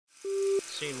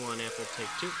Scene 1, Apple, take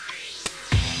 2.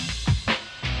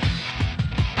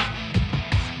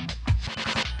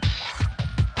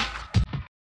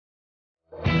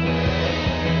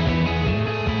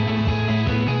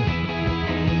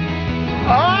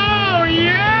 Oh,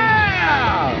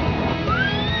 yeah!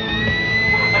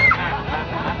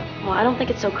 Well, I don't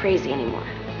think it's so crazy anymore.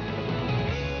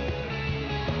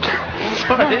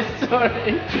 Sorry.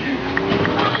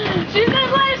 She said,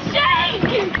 let's shake!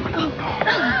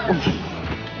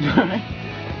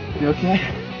 You okay?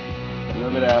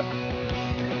 Rub it out.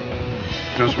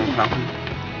 Goes from pumping.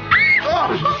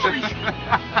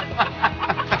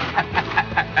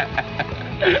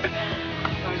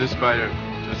 Just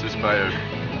a spider.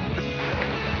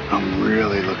 I'm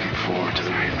really looking forward to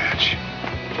the rematch.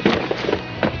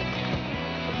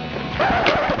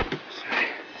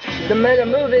 They made a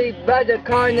movie by the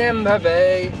car named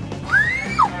Herbie.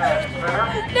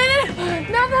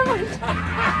 No, that one.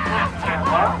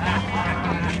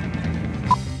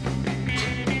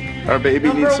 Our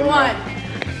baby needs some Number 1.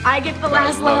 I get the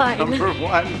last line. Number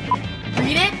 1.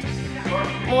 Read it?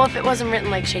 Well, if it wasn't written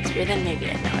like Shakespeare, then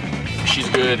maybe I'd know it. She's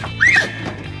good.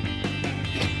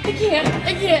 I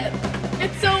can't.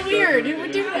 It's so weird. Who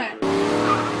would do that?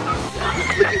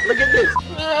 Look at this.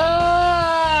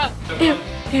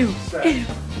 Ew.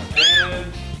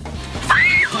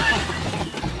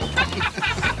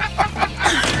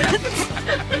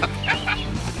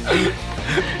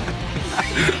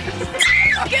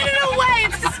 Get it away!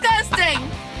 It's disgusting!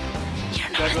 You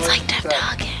don't know what it's like to have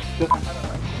dog.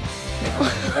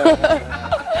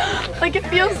 Like, it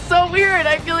feels so weird.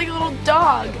 I feel like a little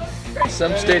dog.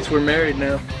 Some states we're married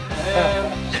now.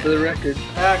 Just for the record.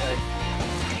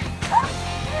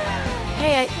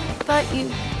 Hey, I thought you...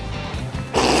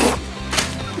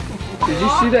 Did you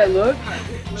see that look?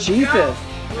 Jesus.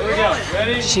 Here we go.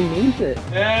 Ready? She means it.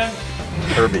 And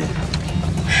Herbie.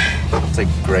 It's like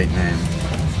a great name.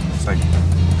 It's like,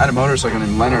 I had a motorcycle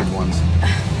named Leonard once.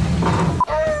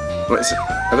 What is it?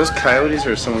 Are those coyotes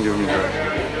or is someone giving me a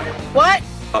What?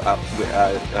 Oh,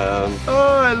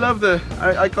 I love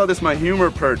I call this my humor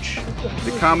perch.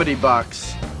 The comedy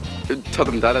box. Tell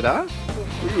them da-da-da?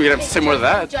 We're gonna have to say more of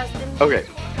that. Justin. Okay.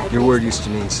 Your word used to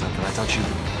mean something. I thought you...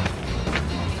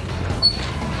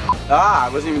 Ah, I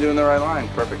wasn't even doing the right line.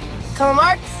 Perfect. Come on,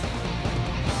 Marks.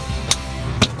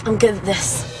 I'm good at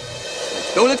this.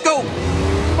 Go, let's go!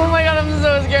 Oh my god, I'm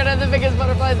so scared. I have the biggest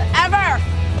butterflies ever!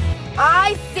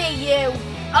 I see you!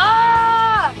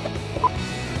 Ah!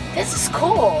 This is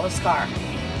cool, this car.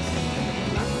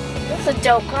 This is a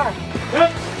dope car.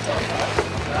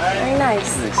 Very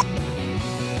nice.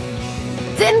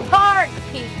 It's in park,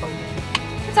 people.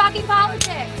 We're talking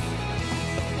politics.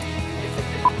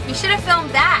 You should have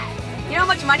filmed that. You know how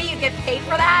much money you'd get paid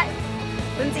for that?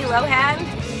 Lindsay Lohan,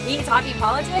 me talking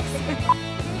politics?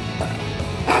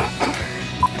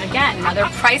 Again, another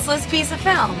priceless piece of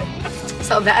film.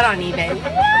 Sold that on eBay.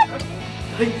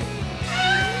 What?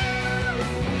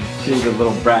 she's a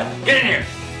little brat. Get in here.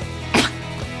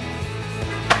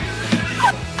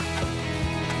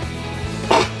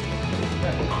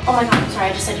 Oh my god, I'm sorry,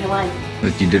 I just said your line.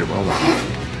 But you did it well.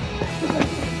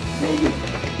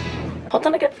 Hold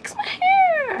on, I gotta fix my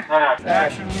hair.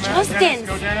 Action. Justin.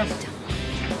 Go, Dennis.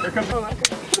 Here comes.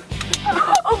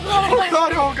 Oh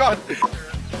god, Oh God.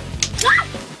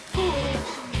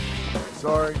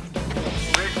 Sorry.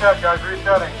 Reset, guys.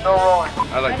 Resetting. Still rolling.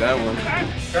 I like that one.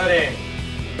 Ready.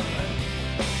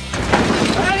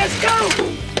 Alright, let's go!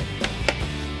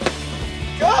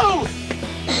 Go!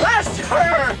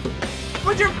 Faster!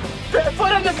 Put your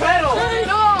foot on the pedal! Hang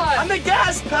on! On the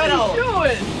gas pedal! What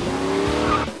are you doing?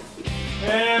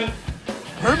 And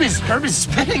Herbie's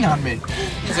spitting on me.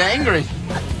 He's angry.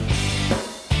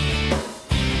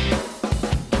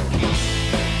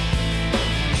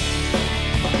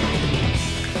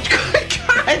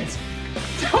 God!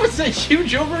 That was a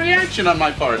huge overreaction on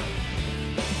my part.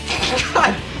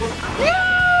 God!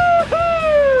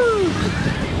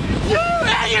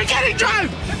 Hey, you're getting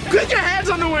drunk! Put your hands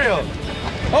on the wheel!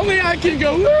 Only I can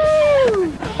go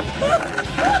woo!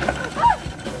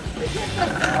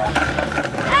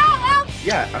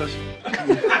 Yeah, I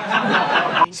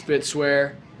was. Spit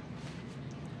swear.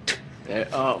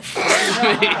 Oh,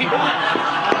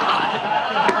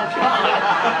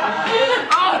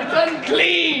 oh, it's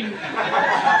unclean!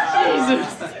 Jesus!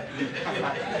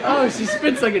 Oh, she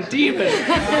spits like a demon.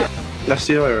 That's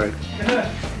the other right.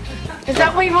 Is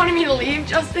that why you wanted me to leave,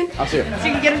 Justin? I'll see you. So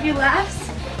you can get a few laughs?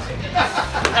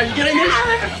 Are you getting this?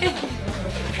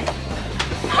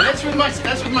 That's with my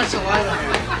saliva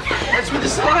hand. That's with the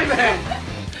saliva hand.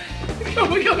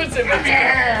 Come and sit. Oh,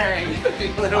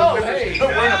 hey.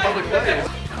 We're in a public place.